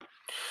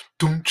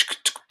What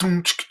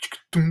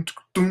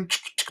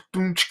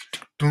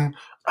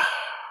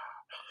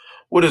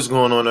is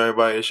going on,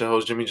 everybody? It's your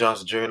host, Jimmy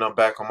Johnson Jr., and I'm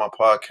back on my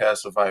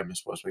podcast of Vitamin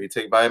Sports, where you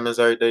take vitamins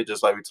every day,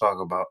 just like we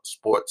talk about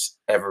sports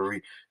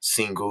every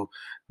single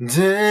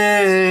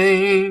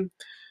day.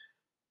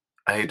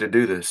 I hate to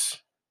do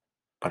this,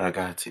 but I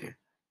got to.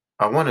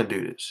 I want to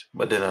do this,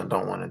 but then I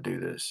don't want to do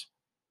this.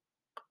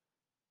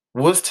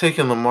 What's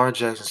taking Lamar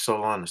Jackson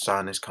so long to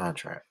sign this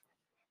contract?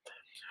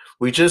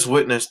 We just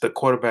witnessed the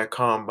quarterback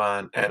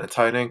combine and a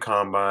tight end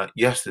combine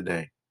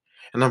yesterday,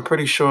 and I'm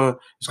pretty sure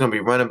it's going to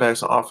be running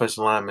backs and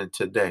offensive linemen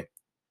today.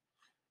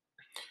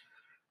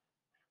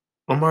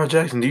 Lamar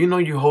Jackson, do you know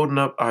you're holding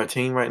up our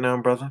team right now,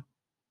 brother?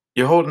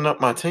 You're holding up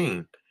my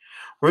team.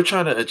 We're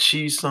trying to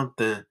achieve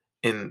something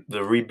in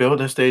the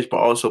rebuilding stage, but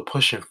also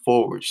pushing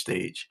forward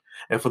stage.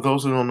 And for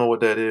those who don't know what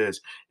that is,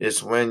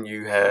 it's when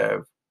you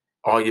have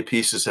all your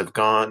pieces have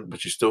gone,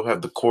 but you still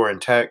have the core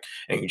intact,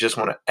 and you just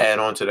want to add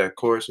on to that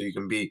core so you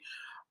can be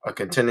a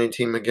contending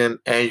team again,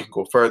 and you can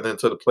go further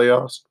into the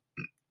playoffs.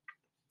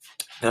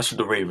 That's what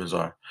the Ravens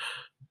are.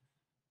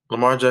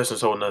 Lamar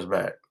Jackson's holding us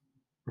back.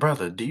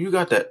 Brother, do you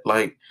got that?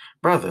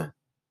 Brother,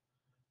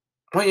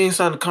 why you ain't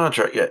signed the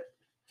contract yet?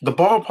 The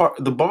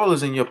ball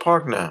is in your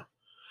park now.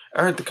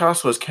 Eric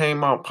DeCosta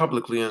came out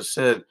publicly and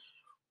said,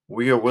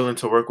 "We are willing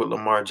to work with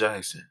Lamar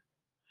Jackson."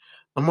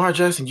 Lamar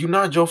Jackson, you're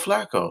not Joe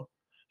Flacco.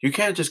 You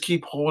can't just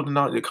keep holding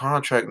out your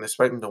contract and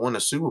expecting to win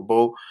a Super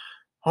Bowl.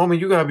 Homie,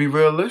 you gotta be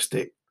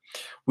realistic.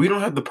 We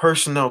don't have the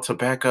personnel to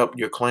back up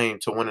your claim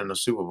to winning a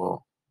Super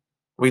Bowl.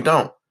 We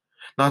don't.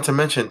 Not to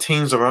mention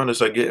teams around us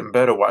are getting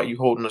better. Why are you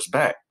holding us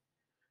back?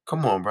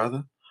 Come on,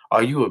 brother.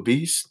 Are you a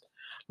beast?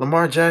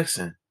 Lamar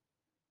Jackson.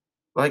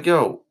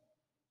 Yo,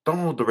 don't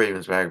hold the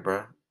Ravens back,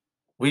 bro.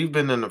 We've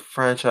been in the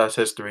franchise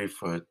history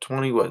for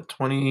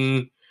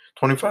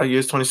 25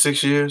 years,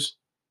 26 years?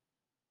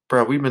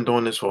 Bro, we've been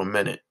doing this for a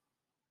minute.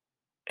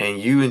 And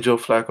you and Joe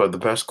Flacco are the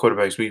best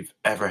quarterbacks we've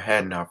ever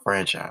had in our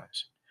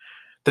franchise.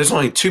 There's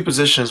only two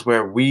positions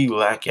where we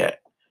lack at.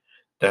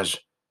 That's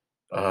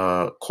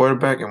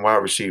quarterback and wide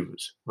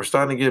receivers. We're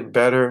starting to get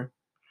better,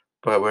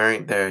 but we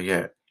ain't there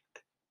yet.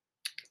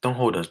 Don't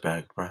hold us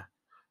back, bro.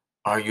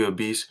 Are you a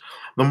beast?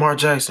 Lamar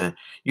Jackson,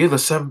 you're the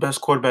seventh best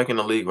quarterback in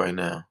the league right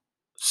now.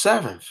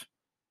 Seventh.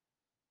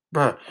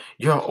 Bro,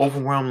 your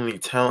overwhelmingly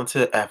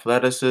talented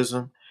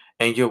athleticism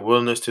and your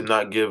willingness to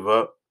not give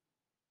up,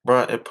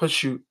 bro, it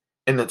puts you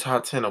in the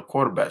top 10 of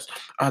quarterbacks.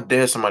 I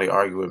dare somebody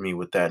argue with me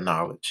with that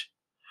knowledge.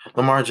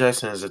 Lamar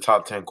Jackson is a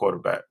top 10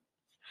 quarterback.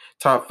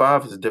 Top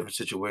 5 is a different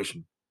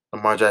situation.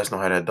 Lamar Jackson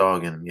don't have that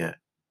dog in him yet.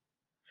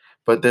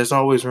 But there's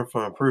always room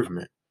for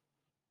improvement.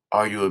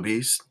 Are you a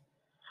beast?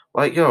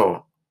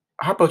 Yo,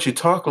 how about you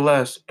talk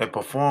less and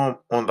perform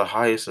on the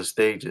highest of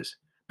stages?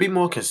 Be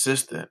more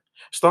consistent.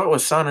 Start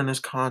with signing this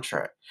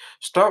contract.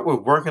 Start with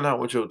working out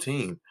with your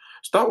team.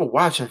 Start with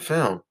watching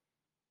film.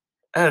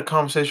 I had a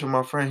conversation with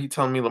my friend. He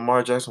telling me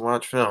Lamar Jackson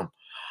watch film.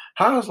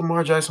 How is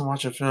Lamar Jackson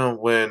watching film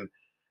when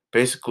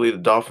basically the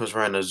Dolphins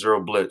ran a zero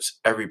blitz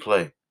every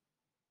play?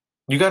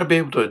 You got to be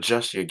able to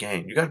adjust your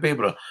game. You got to be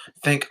able to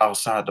think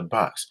outside the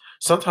box.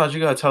 Sometimes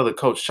you got to tell the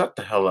coach, shut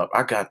the hell up.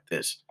 I got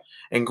this.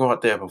 And go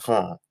out there and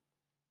perform.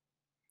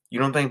 You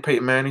don't think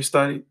Peyton Manning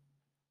studied?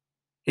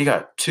 He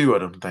got 2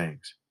 of them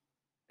things.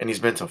 And he's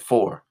been to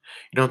 4.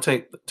 You don't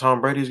think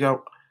Tom Brady's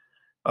got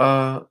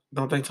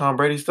don't think Tom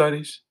Brady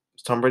studies?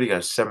 Tom Brady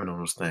got 7 of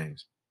those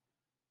things.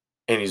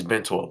 And he's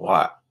been to a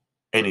lot.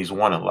 And he's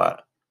won a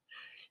lot.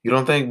 You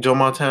don't think Joe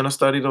Montana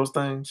studied those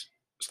things?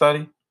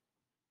 Study?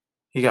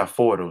 He got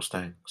 4 of those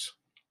things.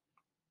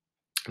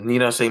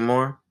 Need I say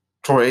more?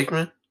 Troy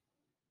Aikman?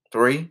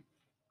 3?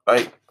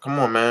 Come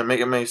on, man. Make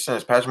it make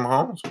sense. Patrick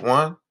Mahomes?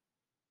 1.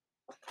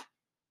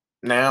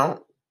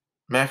 Now,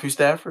 Matthew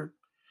Stafford?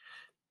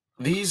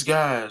 These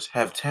guys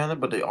have talent,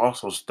 but they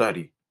also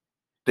study.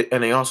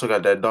 And they also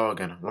got that dog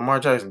in them. Lamar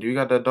Jackson, do you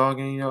got that dog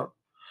in you?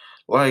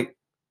 I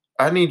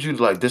need you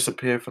to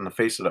disappear from the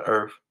face of the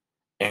earth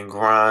and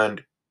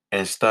grind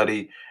and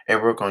study and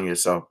work on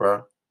yourself,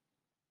 bro.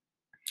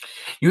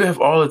 You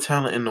have all the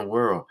talent in the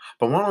world,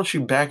 but why don't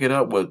you back it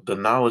up with the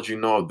knowledge you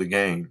know of the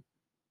game?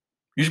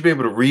 You should be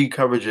able to read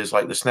coverages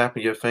like the snap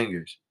of your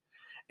fingers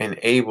and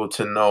able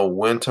to know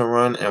when to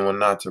run and when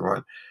not to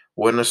run,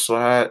 when to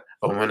slide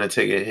or when to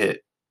take a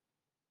hit.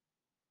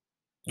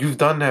 You've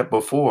done that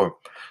before.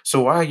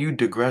 So why are you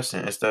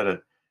digressing instead of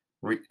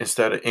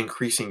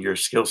increasing your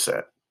skill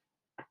set?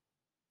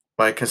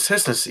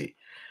 Consistency.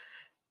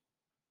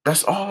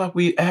 That's all that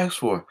we ask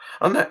for.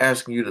 I'm not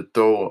asking you to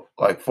throw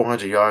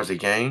 400 yards a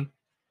game.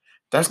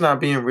 That's not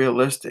being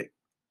realistic.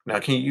 Now,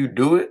 can you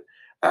do it?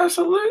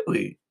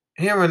 Absolutely.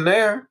 Here and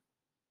there.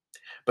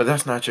 But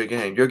that's not your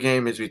game. Your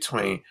game is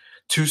between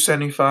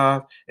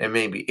 275 and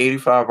maybe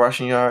 85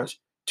 rushing yards,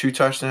 2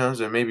 touchdowns,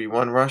 and maybe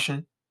 1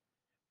 rushing.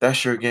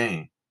 That's your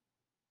game.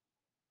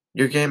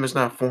 Your game is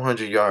not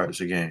 400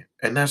 yards a game.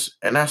 And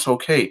that's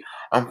okay.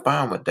 I'm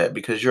fine with that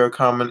because you're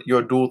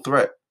a dual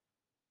threat.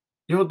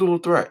 You're a dual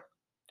threat.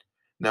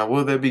 Now,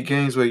 will there be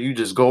games where you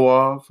just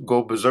go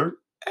berserk?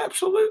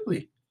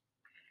 Absolutely.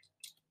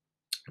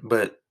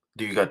 But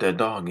Do you got that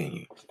dog in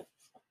you?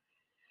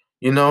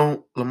 You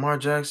know, Lamar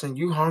Jackson,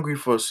 you hungry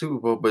for a Super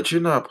Bowl, but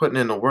you're not putting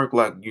in the work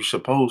like you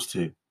supposed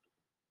to.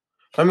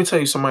 Let me tell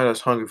you somebody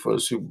that's hungry for a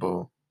Super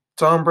Bowl.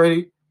 Tom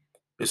Brady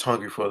is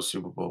hungry for a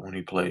Super Bowl when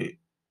he played.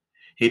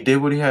 He did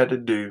what he had to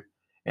do,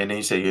 and then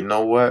he said, you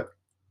know what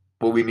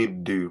we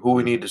need to do, who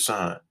we need to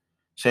sign.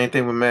 Same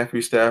thing with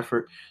Matthew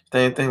Stafford,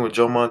 same thing with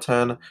Joe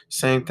Montana,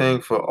 same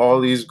thing for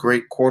all these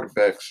great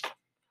quarterbacks.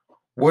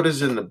 What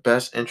is in the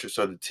best interest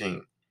of the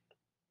team,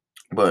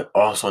 but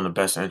also in the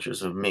best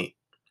interest of me?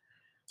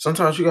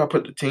 Sometimes you gotta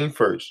put the team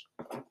first.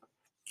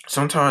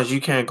 Sometimes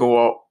you can't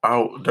go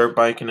out dirt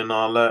biking and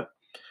all that.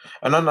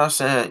 And I'm not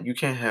saying you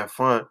can't have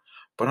fun,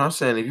 but I'm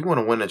saying if you want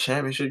to win a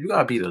championship, you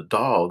gotta be the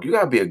dog. You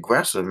gotta be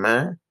aggressive,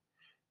 man.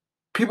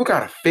 People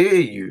gotta fear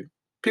you.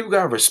 People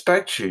gotta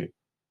respect you,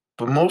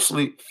 but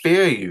mostly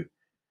fear you.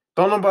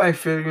 Don't nobody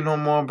fear you no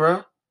more,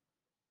 bro.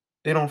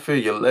 They don't fear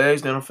your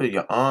legs. They don't fear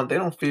your arm. They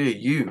don't fear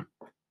you.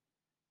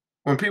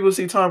 When people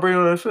see Tom Brady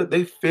on that field,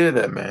 they fear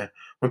that man.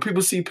 When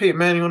people see Peyton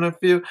Manning on that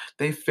field,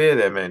 they fear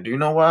that man. Do you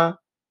know why?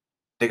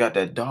 They got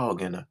that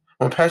dog in them.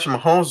 When Patrick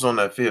Mahomes is on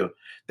that field,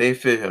 they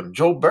fear him.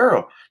 Joe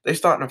Burrow, they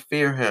starting to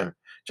fear him.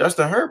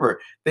 Justin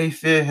Herbert, they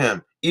fear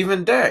him.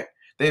 Even Dak,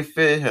 they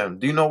fear him.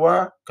 Do you know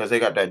why? Because they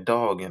got that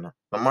dog in them.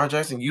 Lamar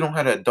Jackson, you don't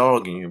have that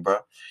dog in you, bro.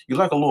 You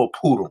like a little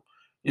poodle.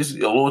 You're just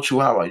a little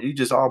chihuahua. You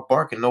just all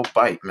bark and no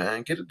bite,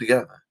 man. Get it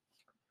together.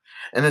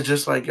 And it's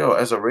just like, yo,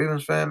 as a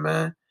Ravens fan,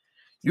 man,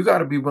 you got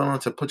to be willing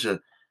to put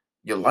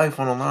your life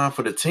on the line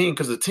for the team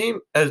because the team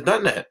has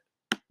done that.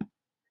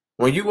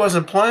 When you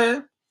wasn't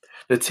playing,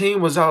 the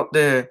team was out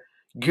there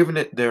giving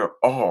it their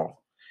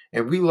all.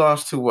 And we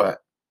lost to what?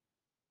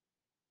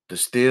 The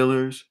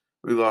Steelers.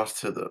 We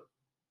lost to the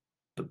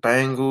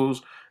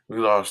Bengals. We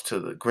lost to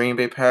the Green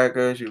Bay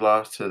Packers. We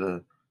lost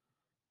to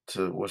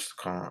what's it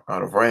called?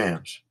 The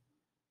Rams.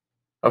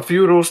 A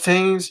few of those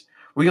teams,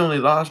 we only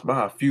lost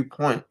by a few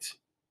points.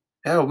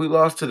 Hell, we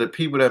lost to the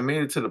people that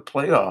made it to the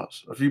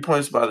playoffs. A few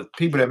points by the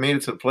people that made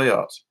it to the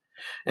playoffs.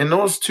 In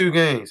those two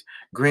games,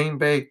 Green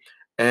Bay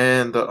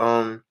and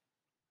the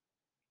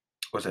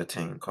what's that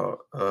team called?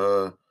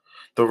 The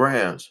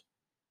Rams.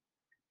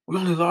 We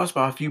only lost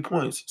by a few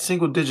points,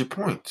 single digit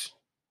points.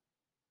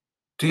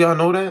 Do y'all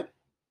know that?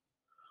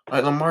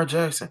 Like Lamar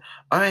Jackson,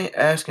 I ain't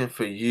asking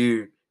for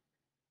you.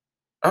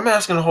 I'm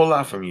asking a whole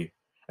lot from you.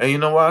 And you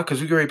know why?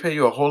 Because we can already pay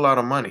you a whole lot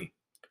of money.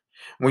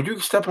 When you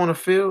step on the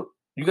field,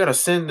 you got to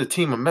send the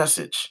team a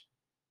message.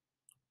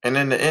 And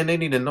in the end, they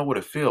need to know what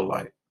it feel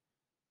like.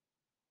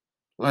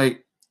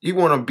 Like, you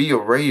want to be a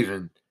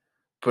Raven,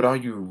 but are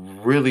you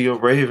really a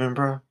Raven,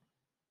 bro?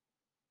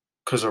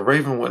 Because a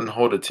Raven wouldn't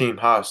hold a team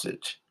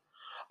hostage.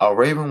 A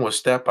Raven would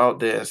step out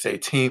there and say,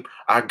 team,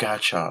 I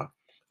got y'all.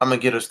 I'm going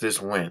to get us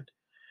this win.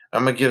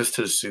 I'm going to get us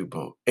to the Super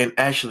Bowl and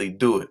actually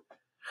do it.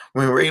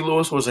 When Ray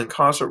Lewis was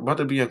about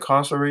to be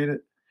incarcerated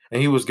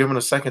and he was given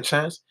a second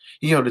chance,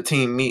 he held a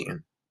team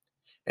meeting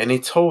and he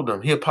told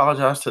them, he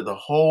apologized to the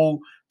whole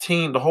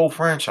team, the whole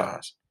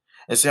franchise,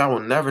 and said, I will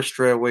never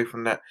stray away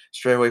from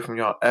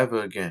y'all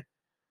ever again.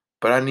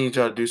 But I need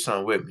y'all to do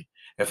something with me.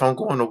 If I'm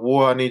going to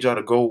war, I need y'all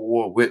to go to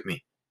war with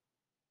me.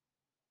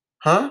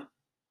 Huh?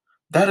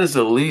 That is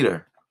a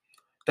leader.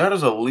 That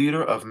is a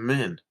leader of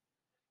men.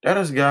 That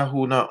is a guy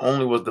who not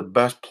only was the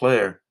best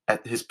player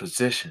at his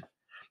position,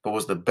 but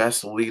was the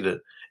best leader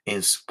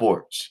in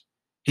sports.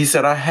 He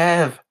said, I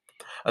have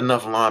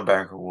enough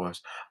linebacker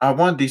awards. I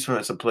won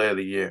Defensive Player of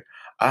the Year.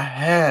 I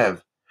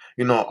have,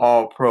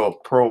 All Pro,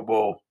 Pro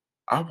Bowl.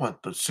 I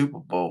want the Super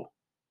Bowl.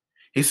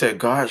 He said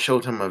God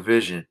showed him a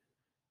vision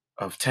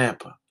of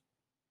Tampa.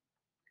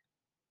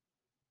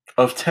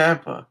 Of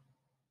Tampa.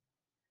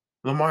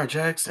 Lamar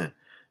Jackson.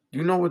 Do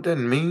you know what that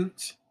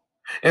means?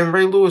 And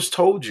Ray Lewis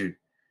told you.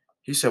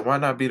 He said, why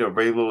not be the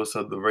Ray Lewis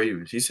of the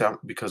Ravens? He said,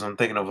 because I'm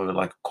thinking of it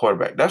like a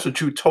quarterback. That's what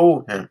you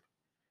told him.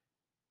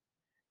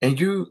 And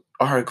you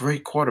are a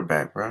great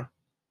quarterback, bro.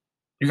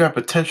 You got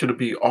potential to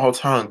be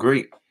all-time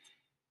great.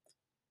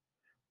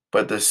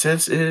 But the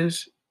sense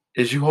is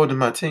you holding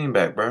my team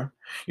back, bro.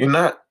 You're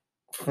not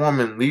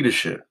forming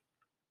leadership.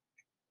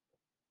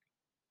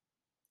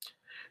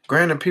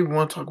 Granted, people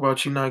want to talk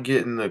about you not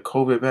getting the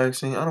COVID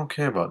vaccine. I don't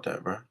care about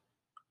that, bro.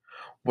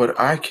 What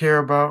I care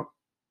about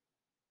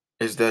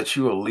is that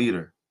you're a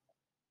leader.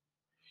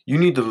 You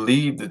need to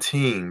lead the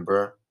team,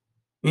 bro.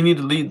 You need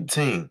to lead the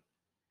team.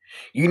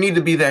 You need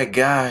to be that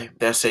guy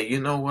that say, you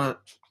know what?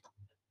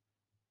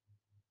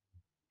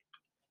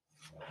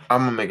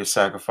 I'm gonna make a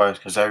sacrifice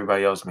because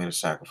everybody else made a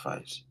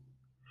sacrifice.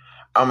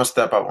 I'm gonna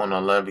step out on a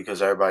limb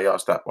because everybody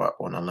else stepped out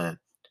on a limb.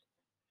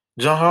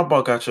 John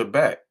Harbaugh got your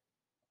back.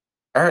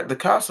 Eric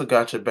DeCosta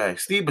got your back.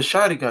 Steve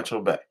Bisciotti got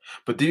your back.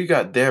 But do you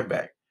got their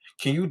back?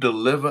 Can you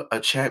deliver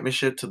a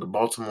championship to the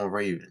Baltimore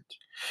Ravens?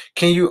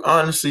 Can you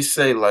honestly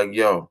say, like,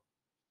 yo,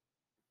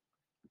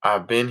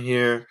 I've been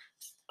here,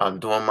 I'm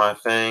doing my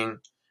thing,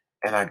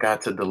 and I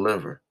got to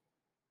deliver?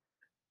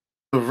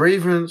 The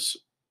Ravens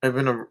have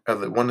been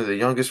one of the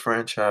youngest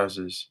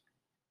franchises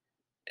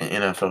in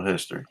NFL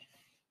history.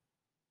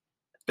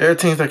 There are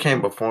teams that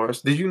came before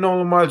us. Did you know,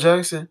 Lamar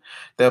Jackson,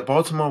 that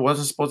Baltimore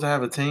wasn't supposed to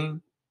have a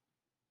team?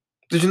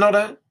 Did you know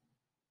that?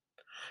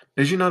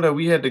 Did you know that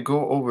we had to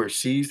go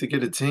overseas to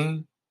get a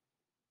team?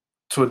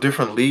 To a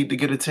different league to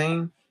get a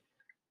team?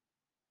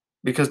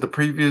 Because the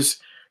previous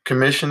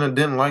commissioner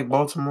didn't like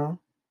Baltimore?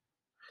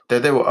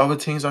 That there were other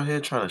teams out here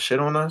trying to shit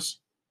on us?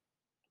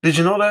 Did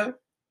you know that?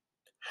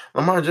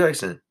 Lamar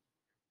Jackson,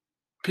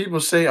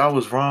 people say I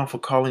was wrong for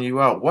calling you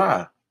out.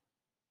 Why?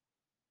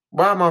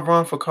 Why am I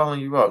wrong for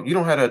calling you out? You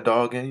don't have that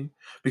dog in you.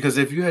 Because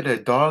if you had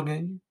that dog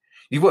in you,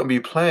 you wouldn't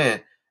be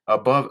playing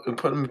above and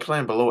putting me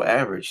playing below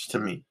average to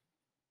me.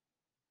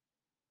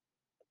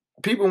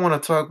 People want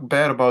to talk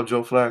bad about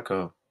Joe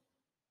Flacco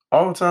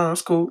all the time.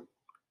 It's cool.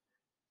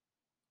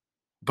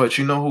 But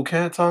you know who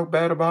can't talk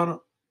bad about him?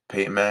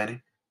 Peyton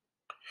Manning.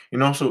 You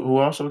know who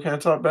also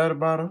can't talk bad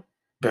about him?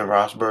 Ben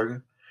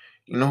Roethlisberger.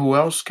 You know who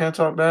else can't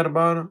talk bad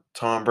about him?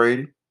 Tom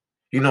Brady.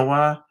 You know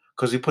why?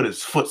 Because he put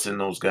his foots in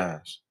those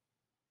guys.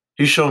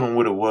 He showed them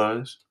what it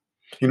was.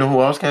 You know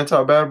who else can't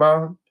talk bad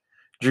about him?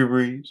 Drew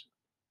Brees.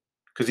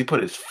 Because he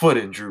put his foot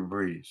in Drew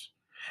Brees.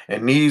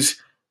 And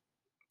these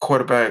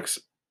quarterbacks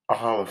are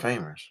Hall of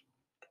Famers.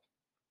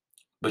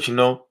 But you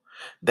know,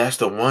 that's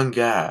the one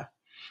guy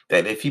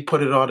that if he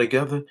put it all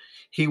together,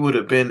 he would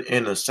have been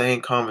in the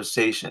same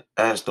conversation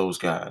as those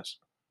guys.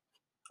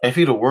 If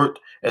he'd have worked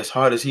as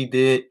hard as he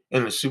did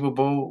in the Super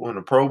Bowl or in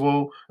the Pro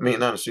Bowl, I mean,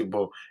 not the Super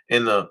Bowl,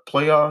 in the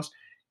playoffs,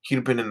 he'd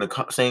have been in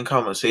the same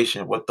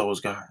conversation with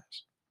those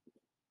guys.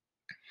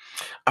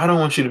 I don't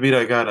want you to be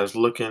that guy that's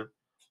looking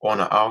on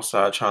the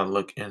outside trying to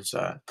look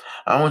inside.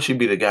 I want you to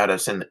be the guy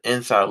that's in the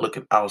inside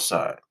looking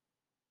outside.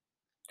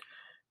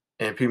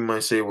 And people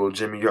might say, well,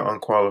 Jimmy, you're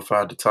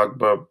unqualified to talk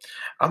about.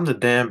 I'm the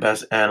damn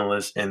best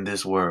analyst in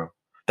this world.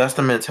 That's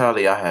the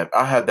mentality I have.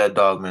 I have that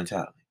dog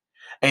mentality.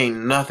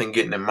 Ain't nothing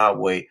getting in my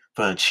way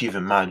for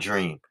achieving my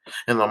dream.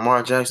 And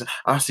Lamar Jackson,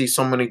 I see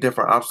so many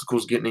different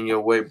obstacles getting in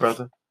your way,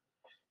 brother,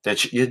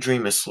 that your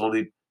dream is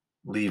slowly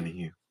leaving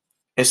you.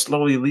 It's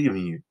slowly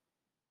leaving you.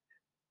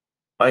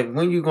 Like,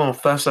 when you going to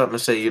fess up and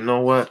say, you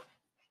know what?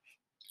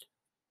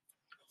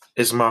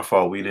 It's my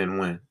fault we didn't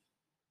win.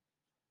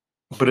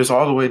 But it's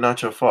all the way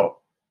not your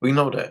fault. We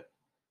know that.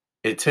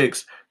 It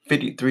takes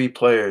 53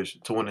 players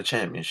to win a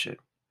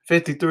championship.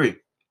 53.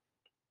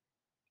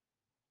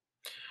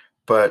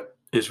 But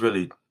it's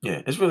really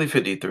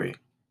 53.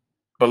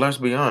 But let's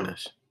be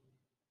honest.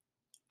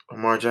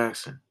 Lamar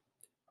Jackson,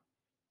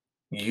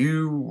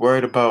 you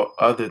worried about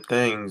other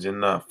things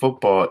and not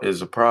football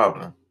is a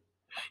problem.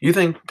 You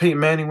think Peyton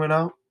Manning went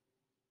out?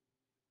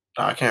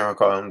 I can't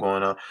recall him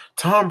going out.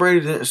 Tom Brady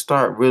didn't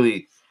start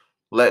really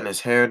letting his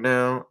hair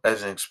down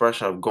as an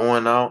expression of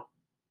going out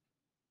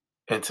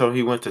until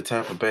he went to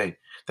Tampa Bay.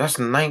 That's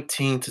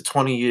 19 to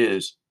 20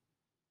 years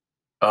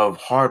of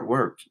hard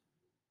work.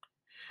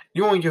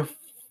 You on your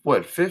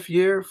what, fifth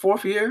year,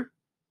 fourth year,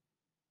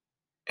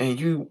 and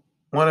you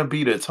want to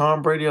be the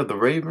Tom Brady of the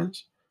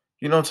Ravens?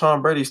 You know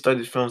Tom Brady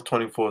studies films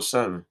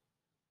 24/7,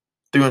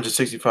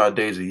 365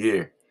 days a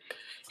year.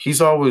 He's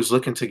always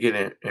looking to get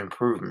an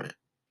improvement.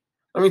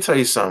 Let me tell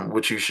you something,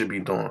 what you should be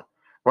doing.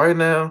 Right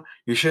now,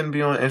 you shouldn't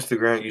be on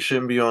Instagram. You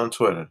shouldn't be on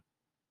Twitter.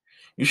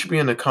 You should be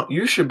in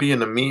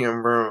the meeting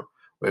room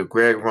with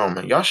Greg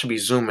Roman. Y'all should be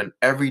zooming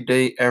every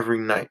day, every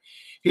night.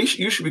 You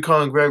should be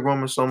calling Greg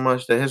Roman so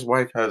much that his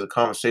wife has a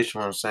conversation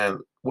with him saying,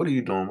 "What are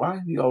you doing? Why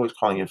are you always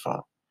calling your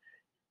phone?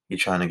 You're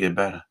trying to get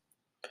better.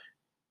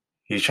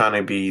 He's trying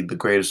to be the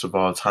greatest of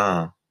all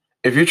time."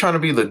 If you're trying to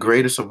be the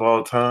greatest of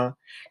all time,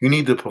 you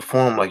need to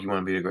perform like you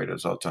want to be the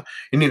greatest of all time.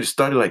 You need to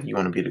study like you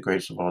want to be the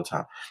greatest of all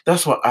time.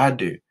 That's what I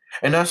do.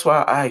 And that's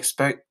why I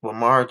expect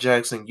Lamar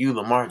Jackson,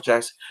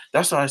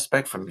 that's what I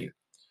expect from you.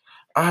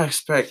 I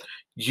expect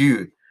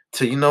you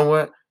to, you know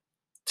what,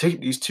 take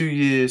these 2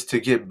 years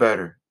to get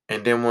better.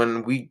 And then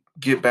when we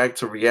get back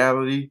to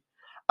reality,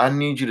 I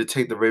need you to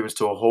take the Ravens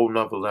to a whole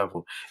nother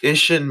level. It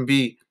shouldn't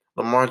be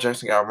Lamar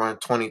Jackson got run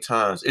 20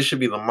 times. It should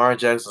be Lamar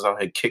Jackson's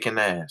out here kicking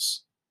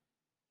ass.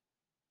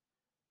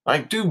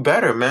 Like, do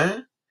better,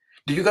 man.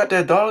 Do you got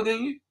that dog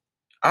in you?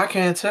 I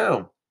can't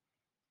tell.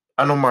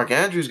 I know Mark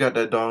Andrews got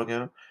that dog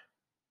in him.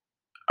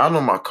 I know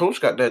my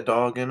coach got that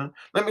dog in him.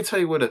 Let me tell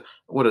you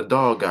what a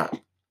dog got.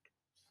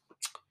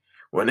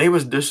 When they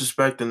was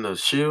disrespecting the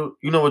Shield,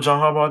 you know what John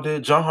Harbaugh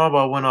did? John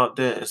Harbaugh went out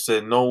there and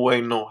said, "No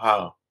way, no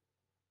how."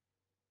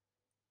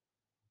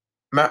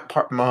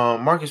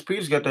 Marcus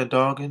Peters got that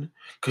dog in him.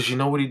 Because you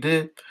know what he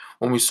did?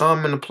 When we saw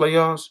him in the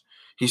playoffs,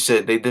 he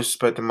said, "They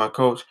disrespected my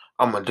coach.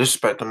 I'm going to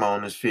disrespect them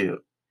on this field."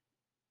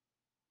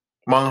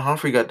 Marlon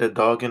Humphrey got that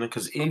dog in it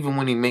because even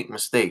when he make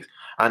mistakes,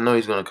 I know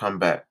he's going to come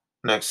back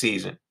next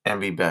season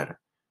and be better.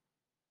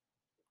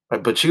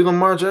 Like, but you,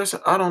 Lamar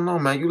Jackson, I don't know,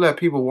 man. You let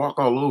people walk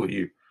all over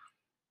you.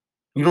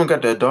 You don't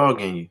got that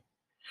dog in you.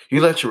 You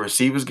let your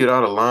receivers get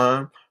out of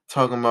line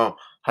talking about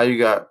how you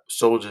got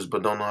soldiers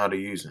but don't know how to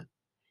use them.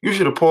 You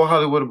should have pulled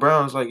Hollywood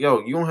Brown. Like,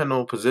 yo, you don't have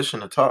no position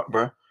to talk,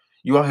 bro.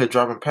 You out here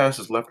dropping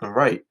passes left and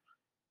right.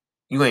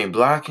 You ain't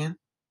blocking.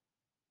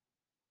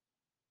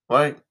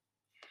 Like,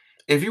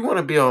 if you want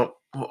to be an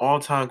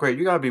all-time great,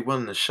 you got to be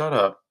willing to shut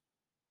up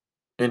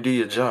and do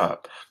your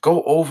job.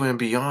 Go over and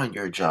beyond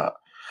your job.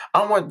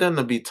 I want them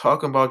to be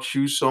talking about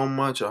you so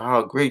much or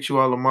how great you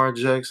are, Lamar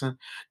Jackson,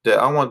 that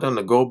I want them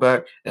to go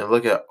back and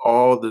look at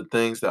all the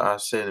things that I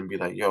said and be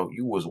like, yo,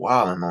 you was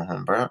wilding on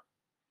him, bro.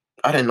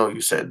 I didn't know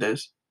you said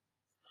this.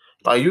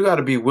 Like, you got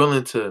to be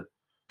willing to,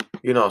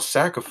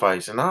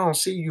 sacrifice. And I don't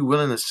see you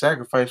willing to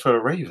sacrifice for the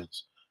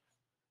Ravens.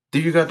 Do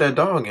you got that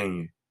dog in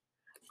you?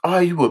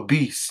 Are you a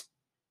beast?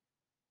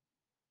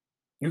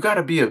 You got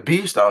to be a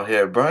beast out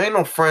here, bro. Ain't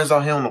no friends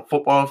out here on the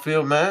football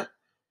field, man.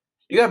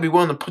 You got to be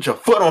willing to put your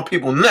foot on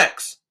people's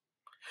necks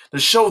to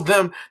show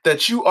them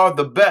that you are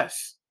the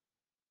best.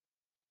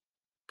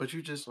 But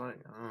you just like,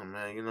 oh,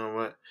 man, you know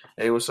what?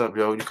 Hey, what's up,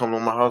 yo? You coming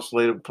to my house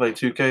later to play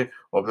 2K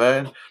or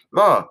man?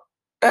 Nah,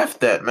 F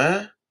that,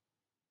 man.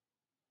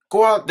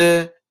 Go out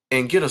there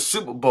and get a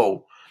Super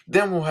Bowl.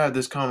 Then we'll have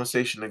this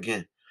conversation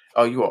again.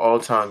 Oh, you are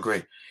all-time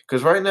great.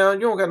 Because right now, you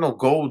don't got no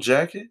gold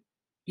jacket.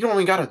 You don't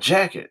even got a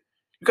jacket.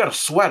 You got a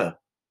sweater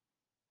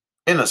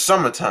in the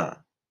summertime.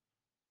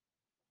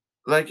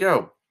 Like,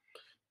 yo,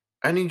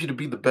 I need you to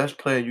be the best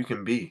player you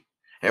can be.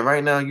 And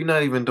right now, you're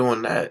not even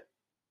doing that.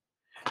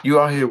 You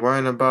out here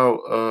worrying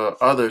about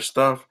other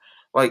stuff.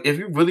 Like, if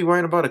you're really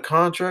worrying about a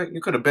contract,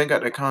 you could have been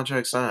got that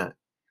contract signed.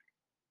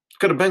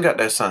 Could have been got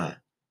that signed.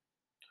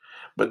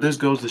 But this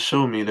goes to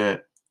show me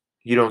that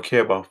you don't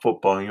care about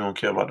football and you don't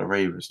care about the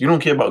Ravens. You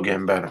don't care about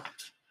getting better.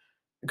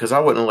 Because I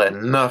wouldn't let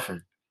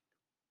nothing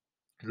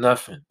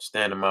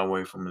stand in my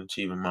way from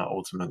achieving my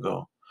ultimate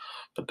goal.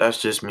 But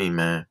that's just me,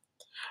 man.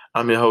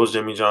 I'm your host,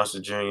 Jimmy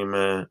Johnson Jr.,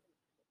 man.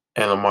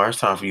 And Lamar, it's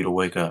time for you to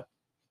wake up.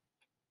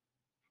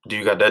 Do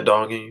you got that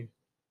dog in you?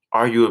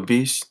 Are you a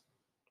beast?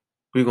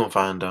 We're going to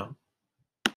find out.